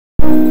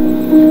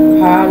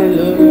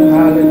Hallelujah,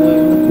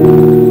 hallelujah.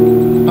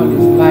 On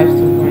this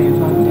Lifestyle Grand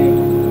Hump Day,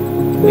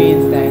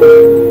 Wednesday.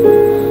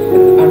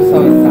 I'm so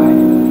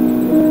excited.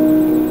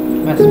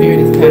 My spirit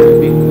is kind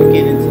of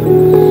beginning to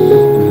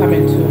come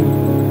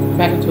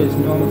back into its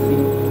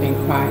normalcy in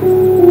Christ.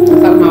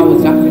 Something I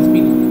always like to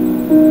speak.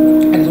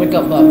 I just wake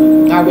up,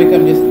 I wake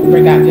up and just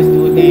break out, just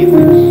do a dance.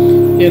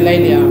 And here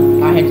lately,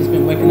 I had just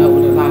been waking up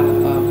with a lot of,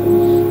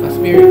 my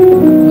spirit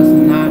was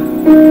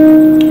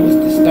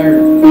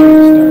disturbed, very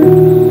disturbed.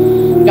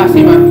 Y'all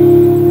see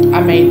I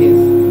made this.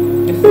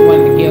 This is one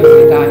of the gifts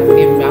that God has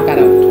given me. I got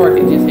to twerk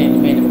it just in a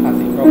minute because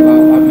it broke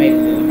off. I made it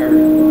in a hurry.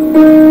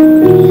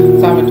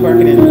 So I'm going to twerk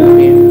it in a little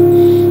bit.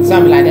 So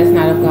I'm like, that's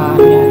not of God.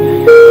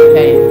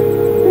 Hey,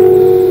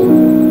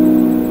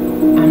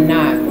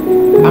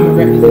 I'm a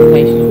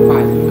representation of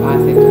Christ. God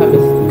said,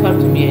 come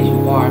to me as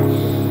you are.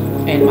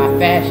 And my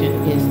fashion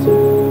is to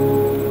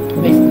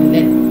basically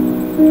let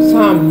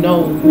some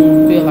know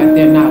who feel like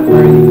they're not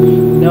worthy.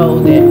 Know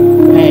that,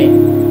 hey,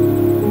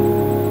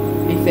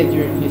 he said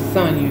you're his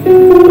son, you're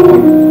his daughter,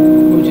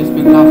 who's just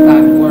been lost out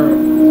in the world.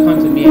 Come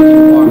to me as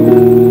you are.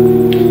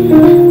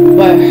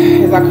 But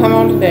as I come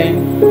on today,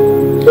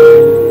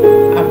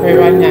 I pray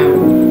right now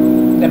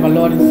that my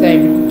Lord and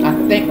Savior, I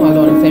thank my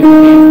Lord and Savior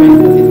for being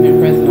present, because he's been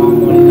present all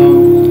morning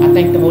long. I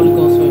thank the Holy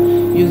Ghost for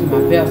using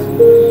my vessel.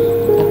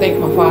 I thank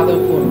my Father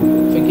for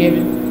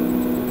forgiving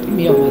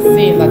me of my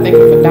sins. I thank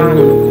you for dying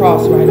on the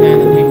cross right now in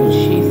the name of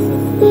Jesus.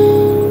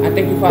 I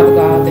thank you, Father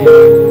God, that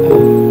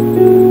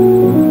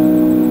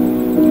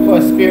for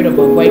a spirit of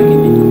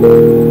awakening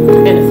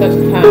and at such a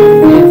time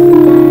as this,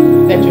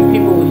 that your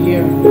people will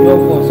hear your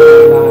voice,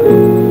 Father God,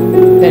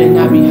 that it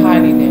not be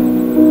highly that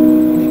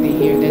they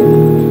hear, that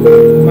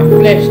my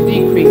flesh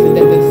decrease and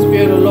that the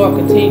Spirit of the Lord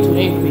continue to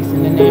increase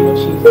in the name of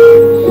Jesus.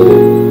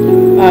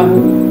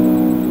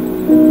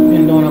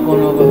 Been doing, I'm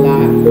going over a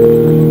lot.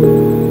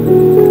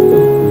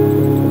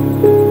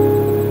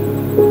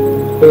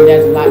 And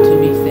there's a lot to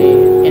be said,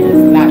 and there's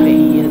a lot that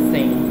he is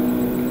saying.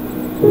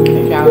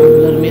 If y'all was a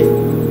little Miss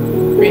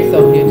Chris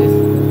over here, just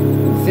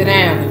sit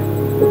down.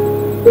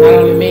 Not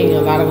only me,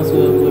 a lot of us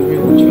will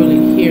truly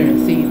hear and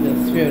see the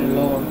Spirit of the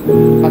Lord.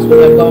 Because we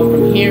have gone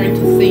from hearing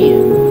to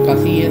seeing,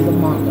 because he is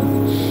among us.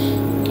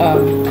 Oh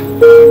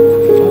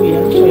yeah,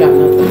 let me show y'all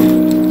another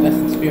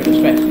lesson, spirit of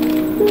stretch.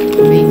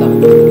 These are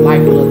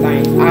like little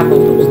things. I go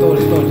from store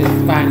to store just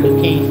to find new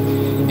king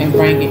and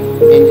bring it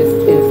and just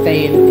stay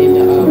in the thing.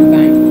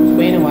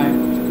 But anyway,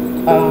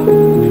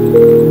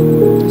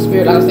 the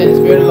Spirit, like I said, the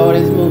Spirit of the Lord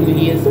is moving.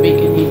 He is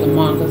speaking. He's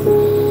among us.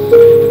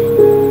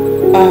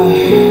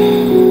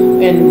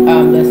 And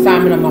the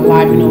assignment of my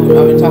life, you know,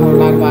 I've been talking a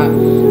lot about,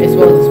 as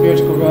well as the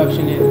spiritual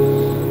corruption and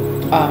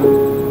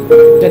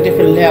the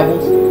different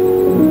levels.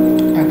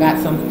 I got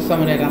some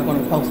of that I'm going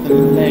to post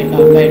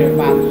later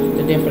about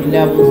the different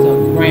levels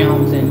of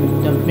realms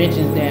and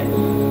dimensions that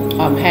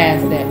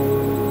has that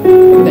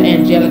the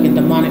angelic and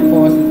demonic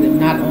forces, and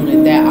not only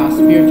that, our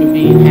spiritual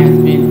being has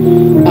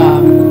been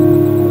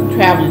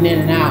traveling in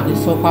and out this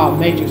so-called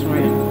matrix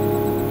realm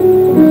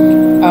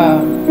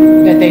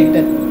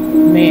that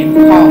man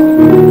calls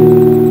it.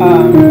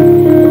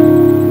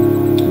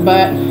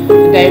 But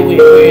today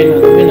we're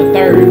in the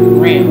third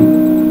realm.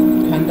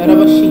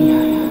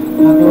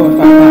 I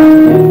glorify God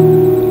today.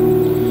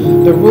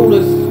 The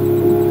rulers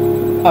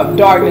of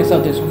darkness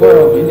of this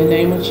world, in the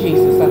name of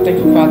Jesus. I thank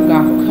you, Father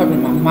God, for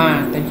covering my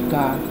mind. Thank you,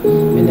 God.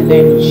 In the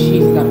name of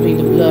Jesus, I plead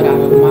the blood out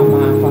of my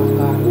mind, Father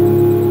God.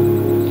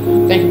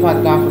 Thank you,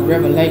 Father God, for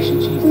revelation,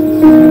 Jesus.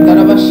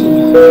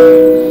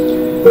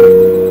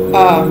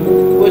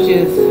 Which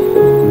is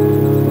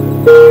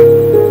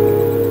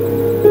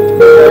the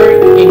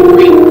word in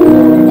Greek.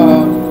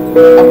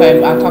 Okay,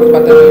 I talked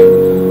about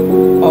that.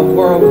 Of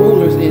world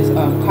rulers is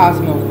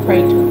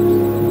kosmokrators.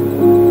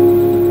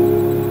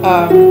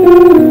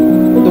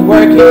 The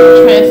word can be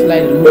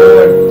translated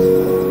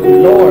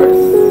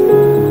lords,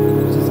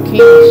 which is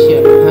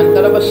kingship. In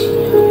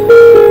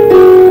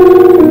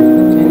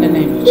the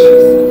name of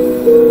Jesus.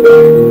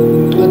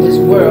 Of this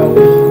world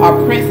are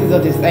princes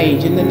of this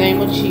age. In the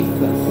name of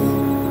Jesus.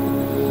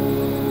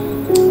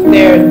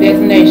 Their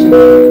designation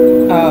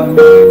of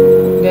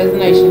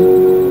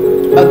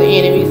the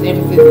enemy's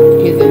emphasis,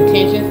 his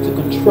intentions to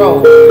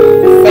control.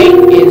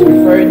 Satan is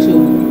referred to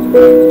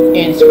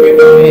in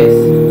scripture as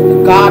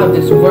the God of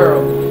this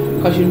world,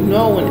 because you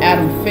know when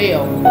Adam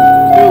fell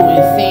through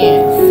in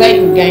sin,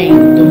 Satan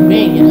gained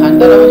dominion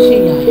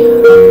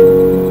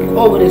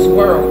over this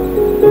world.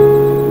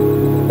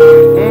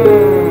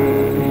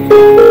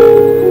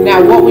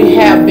 Now what we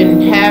have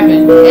been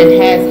having and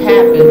has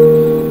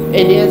happened,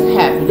 it is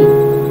happening.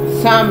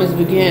 Some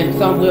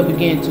will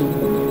begin to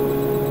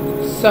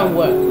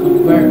somewhat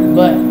convert,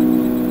 but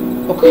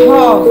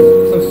because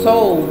some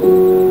soul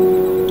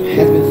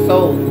has been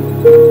sold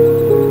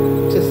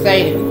to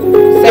Satan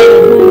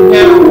who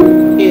now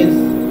is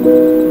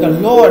the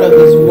Lord of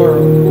this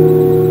world,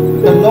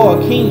 the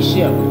Lord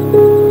kingship,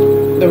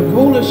 the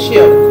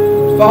rulership,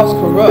 false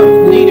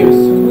corrupt leaders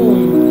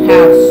whom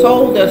have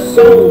sold their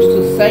souls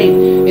to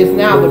Satan is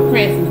now the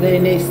princes,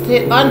 and they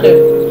sit under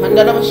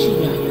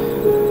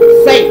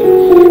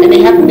Satan. And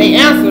they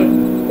answer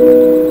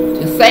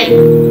to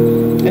Satan.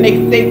 And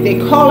they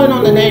calling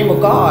on the name of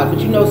God.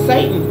 But you know,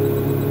 Satan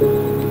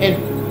and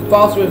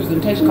false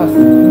representation, because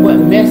what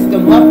messed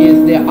them up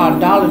is their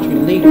idolatry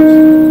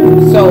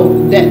leaders. So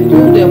that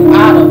threw them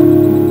out of,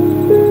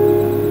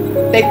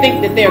 they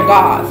think that they're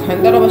gods.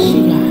 And you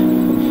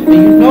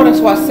know that's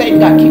why Satan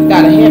got kicked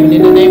out of heaven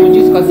in the name of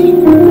Jesus, because he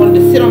wanted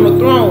to sit on the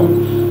throne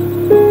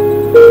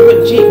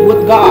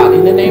with God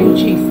in the name of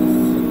Jesus.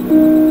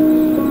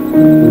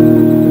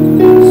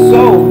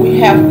 So we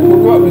have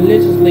corrupt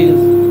religious leaders,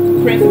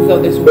 princes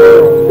of this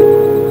world,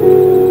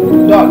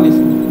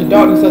 the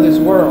darkness of this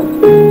world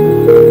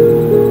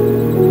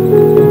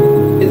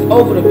is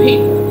over the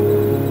people,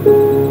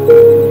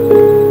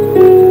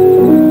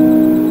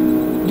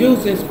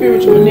 using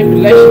spiritual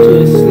manipulation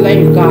to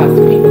enslave God's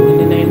people in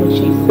the name of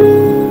Jesus.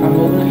 I'm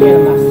moving ahead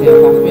of myself. I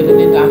feel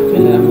it. I'm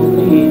moving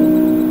ahead.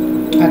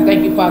 I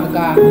thank you, Father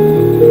God,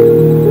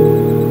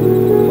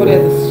 for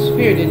there's a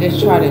spirit that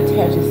just try to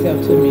attach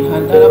itself to me.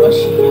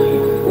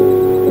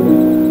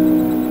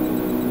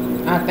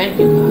 I thank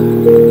you, God.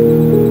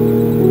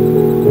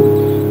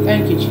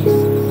 Thank you,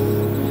 Jesus.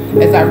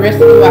 As I rest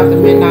throughout the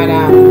midnight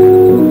hour,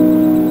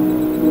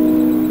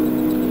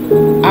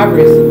 I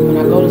rest. When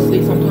I go to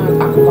sleep, sometimes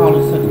I can fall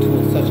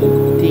into such a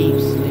deep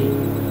sleep.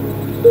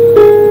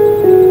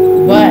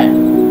 But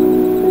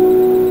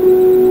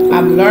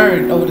I've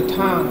learned over the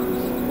times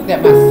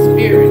that my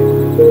spirit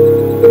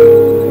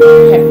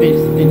have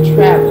been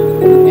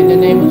traveling in the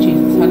name of Jesus.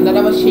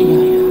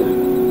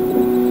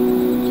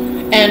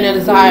 And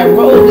as I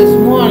arose this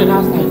morning, I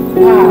was like,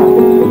 wow,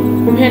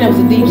 man, that was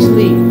a deep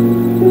sleep.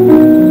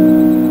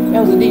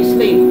 That was a deep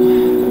sleep.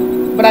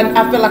 But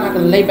I feel like I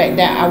can lay back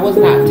down. I was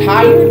not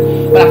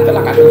tired, but I feel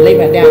like I can lay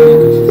back down and I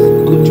can just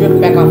drift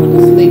back off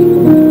into sleep.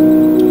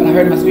 But I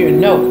heard my spirit,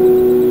 no.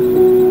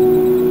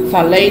 So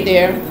I laid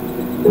there,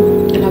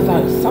 and I was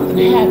like, something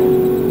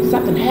happened.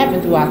 Something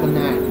happened throughout the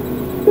night.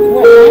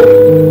 What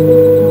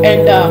happened?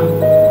 And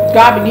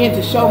God began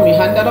to show me,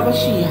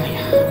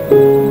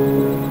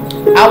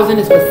 I was in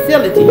this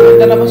facility, and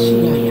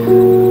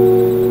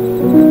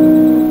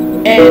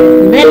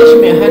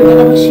management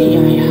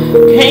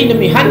came to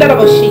me. I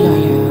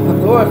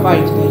glorify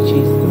you today,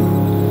 Jesus.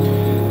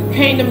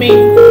 Came to me.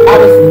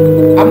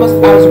 I must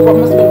have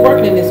been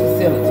working in this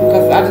facility,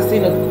 because I just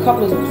seen a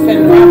couple of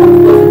sitting around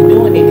who wasn't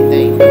doing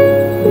anything.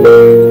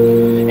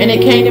 And they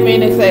came to me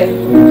and they said,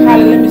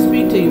 Holly, let me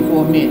speak to you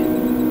for a minute.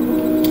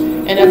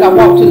 And as I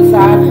walked to the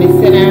side and they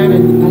sit down,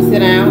 and I sit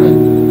down,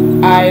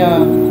 and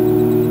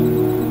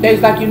they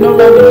was like, you no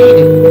longer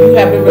needed. You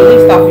have been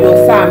released off your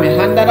assignment.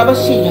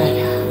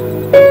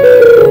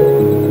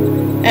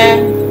 And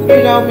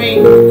you know what I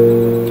mean?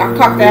 I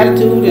cocked the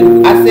attitude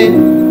and I said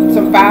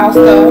some foul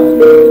stuff. I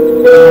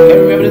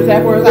can't remember the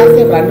exact words I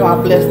said, but I know I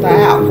blessed her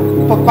out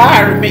for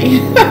firing me.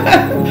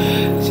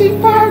 She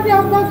fired me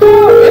off my job,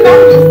 and I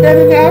was just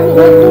standing there. I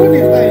wasn't doing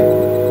anything.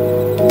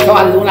 So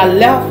when I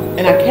left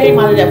and I came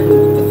out of that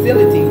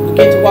facility,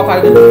 began to walk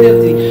out of the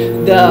facility,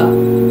 the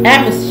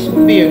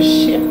atmosphere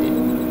shifted.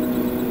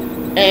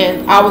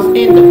 And I was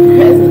in the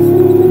presence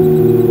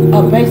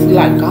of basically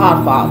like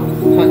godfathers.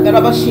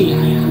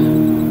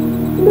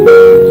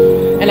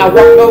 And I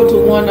walked over to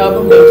one of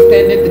them. They were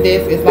standing at the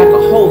desk. It's like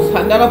a host.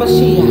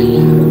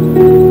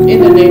 In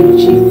the name of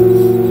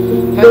Jesus.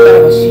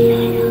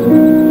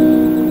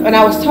 And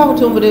I was talking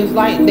to them, but it was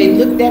like they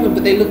looked at me,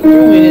 but they looked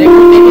through me, and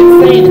they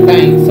didn't say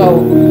anything.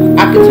 So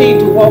I continued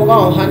to walk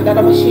on.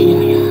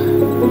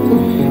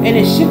 And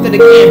it shifted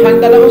again.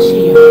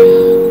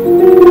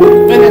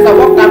 And as I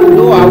walked out the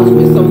door, I was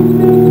with some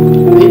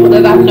people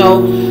that I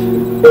know,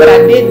 but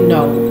I didn't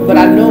know. But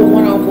I know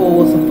one of them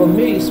was a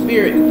familiar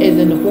spirit, is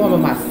in the form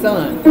of my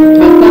son.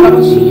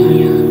 And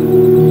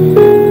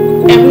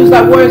he was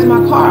like, where's my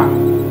car?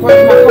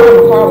 Where's my car?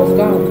 My car was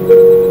gone.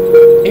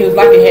 It was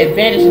like it had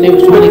vanished, and they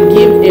was trying to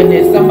give me, and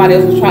then somebody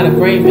else was trying to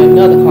bring me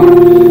another car.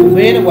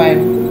 But anyway,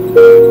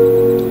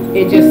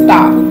 it just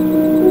stopped,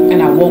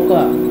 and I woke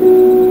up.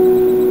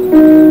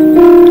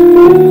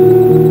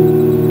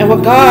 And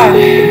what God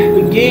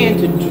began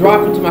to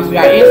drop into my spirit,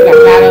 I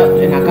instantly got up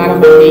and I got on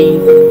my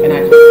knees and I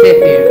just sat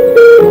there.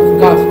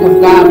 Because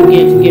God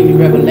began to give me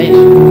revelation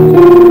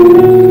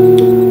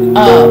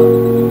of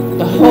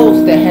the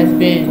host that has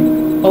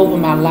been over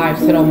my life,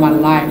 set on my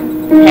life,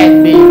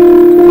 has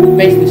been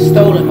basically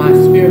stolen my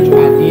spiritual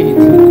identity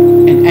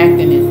and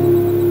acting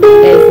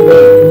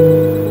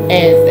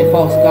as a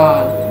false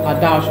god,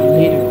 idolatry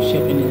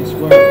leadership in this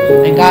world.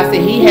 And God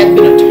said He has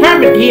been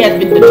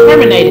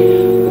terminated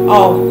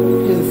of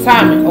His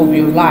assignment over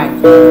your life.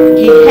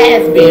 He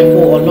has been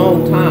for a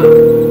long time.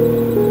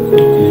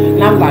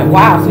 And I'm like,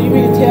 wow, so you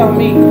mean to tell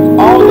me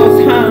all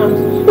those times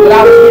that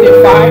I was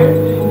getting fired,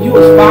 you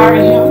was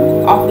firing him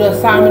off the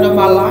assignment of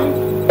my life?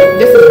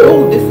 This is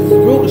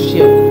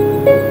rulership.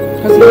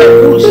 Because he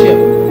had rulership.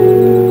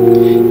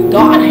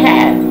 God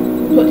had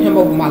put him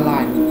over my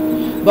life.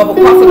 But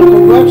because of the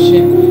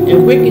corruption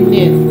and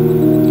wickedness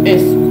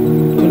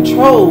and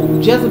control,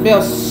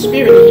 Jezebel's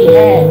spirit he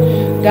had,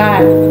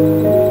 God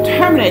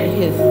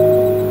terminated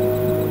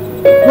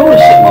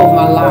rulership over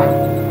my life.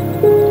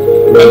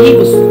 And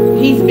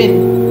he's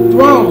been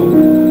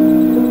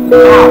thrown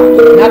out.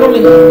 Not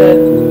only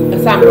the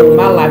assignment of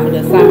my life, but the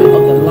assignment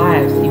of the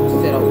lives he was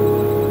set over.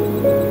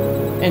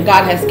 And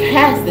God has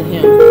casted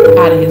him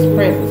out of his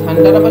presence.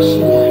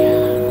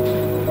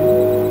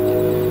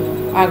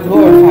 I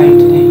glorify you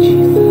today,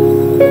 Jesus.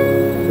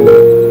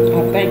 I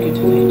thank you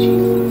today,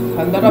 Jesus.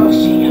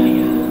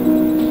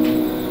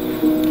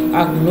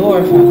 I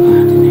glorify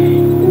God today.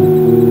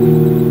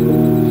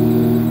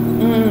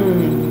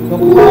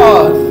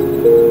 Because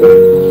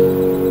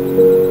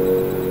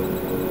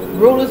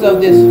rulers of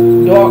this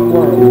dark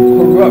world,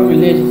 corrupt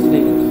religious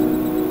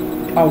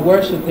leaders, are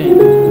worshiping,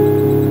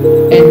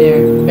 and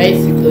they're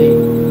basically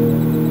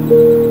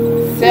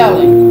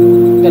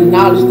selling the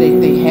knowledge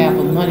that they have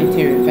of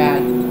monetary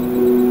value.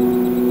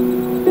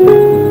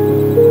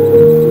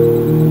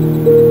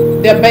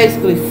 They're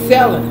basically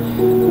selling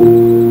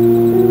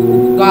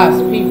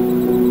God's people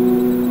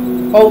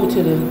over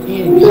to the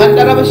enemy.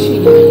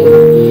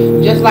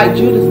 Just like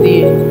Judas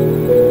did.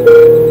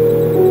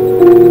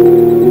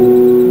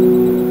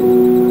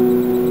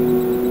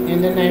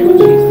 In the name of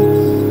Jesus.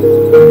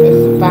 That's a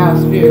foul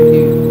spirit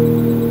here.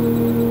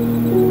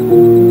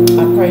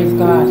 I praise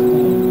God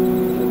today.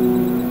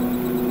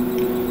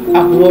 I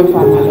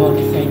glorify my Lord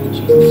and Savior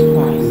Jesus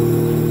Christ.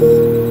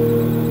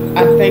 I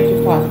thank you,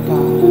 Father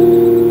God.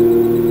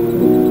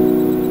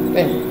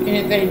 That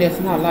anything that's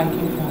not like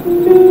you, Father,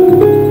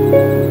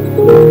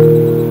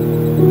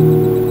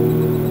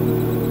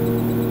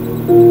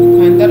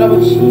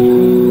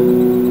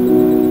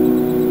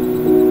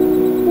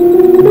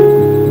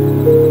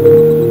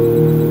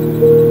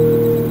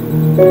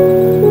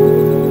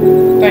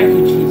 thank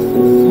you,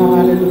 Jesus.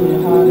 Hallelujah,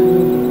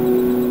 hallelujah.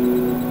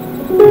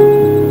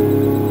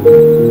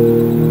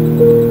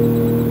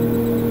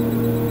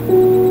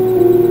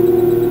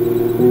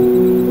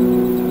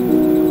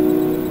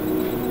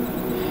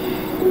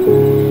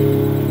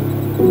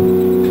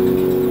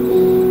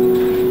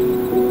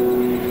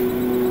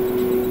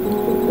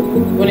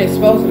 When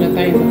exposing the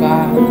things of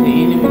God, the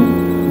enemy.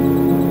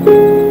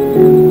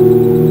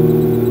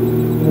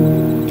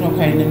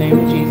 Okay, in the name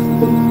of Jesus.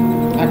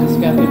 I just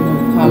felt it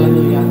move.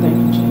 Hallelujah. I thank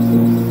you,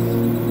 Jesus.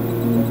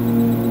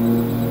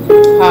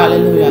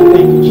 Hallelujah. I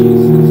thank you,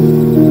 Jesus.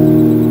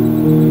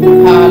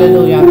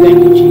 Hallelujah. I thank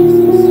you,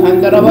 Jesus.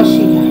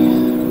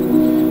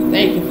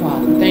 Thank you,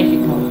 Father. Thank you,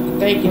 God.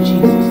 Thank you,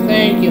 Jesus.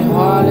 Thank you.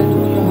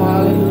 Hallelujah.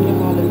 Hallelujah.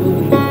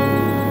 Hallelujah.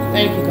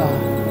 Thank you, God.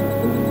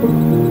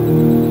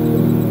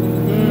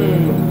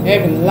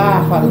 Every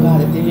lie, Father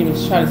God, that the enemy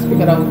is trying to speak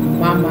out over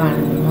my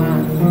mind and the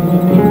minds of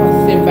people, I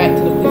send back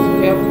to the place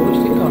of hell from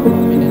which they come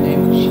from in the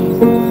name of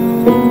Jesus.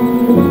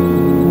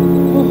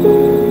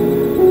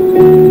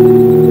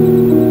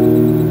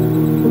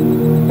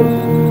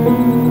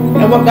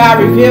 And what God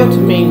revealed to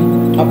me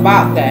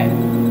about that,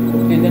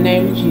 in the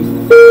name of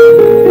Jesus,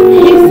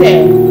 He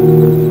said,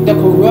 the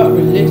corrupt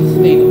religious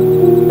leader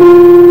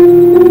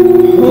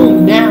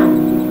who now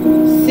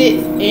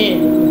sits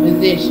in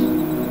position,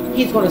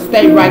 he's going to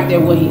stay right there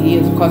where he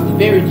is, because the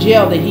very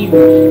jail that he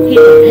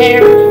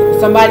prepared for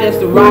somebody else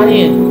to ride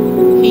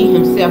in, he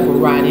himself will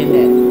ride in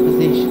that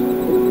position.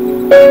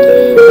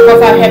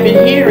 Because I have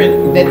been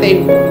hearing that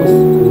they was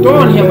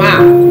throwing him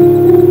out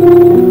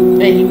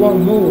and he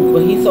won't move.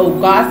 But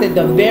God said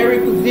the very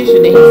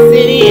position that he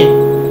sit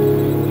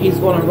in, he's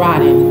going to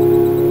ride in.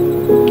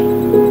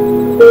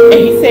 And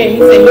he said he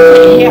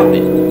can't help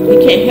it. He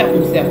can't help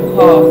himself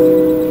because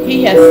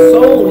he has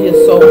sold his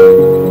soul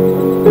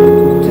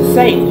to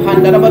Satan.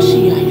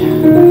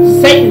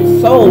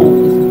 Satan's soul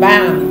is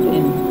bound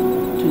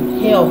into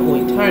hell for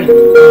eternity.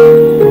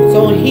 So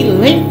when he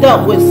linked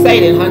up with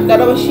Satan, and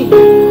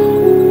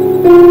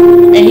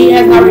he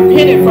has not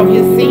repented from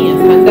his sins,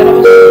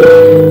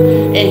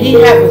 and he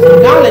has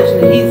acknowledged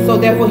that so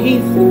therefore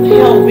he's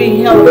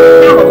being held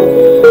accountable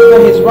for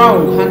his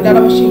wrong,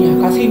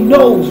 because he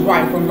knows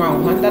right from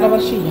wrong.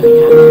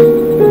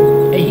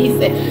 And he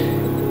said,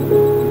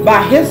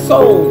 by his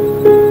soul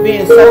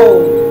being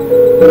sold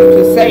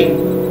to Satan,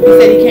 he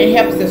said he can't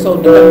help himself. So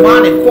the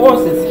demonic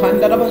forces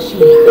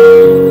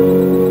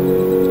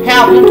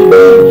have him to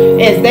do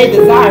as they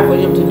desire for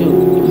him to do.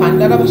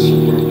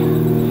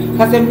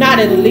 Because if not,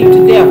 it'll lead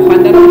to death.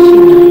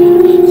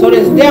 So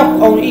there's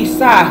death on each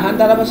side. I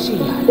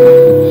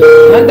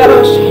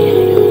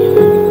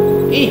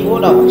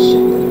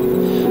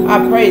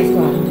praise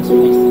God in this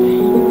place today.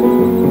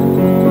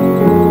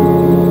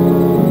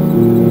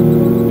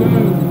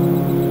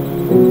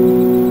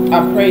 I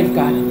praise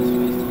God in this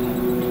place today.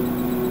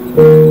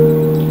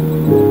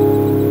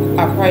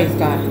 I praise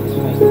God in this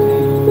place today.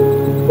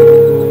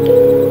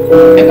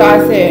 And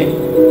God said,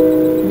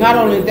 not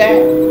only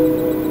that,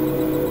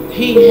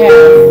 He has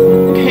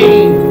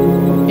came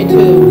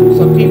into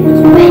some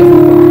people's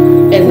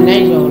presence as an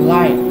angel of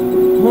light,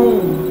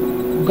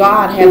 whom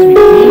God has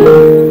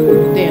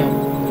redeemed them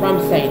from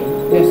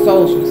Satan, their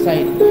souls from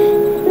Satan.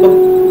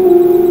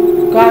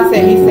 But God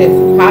said, He says,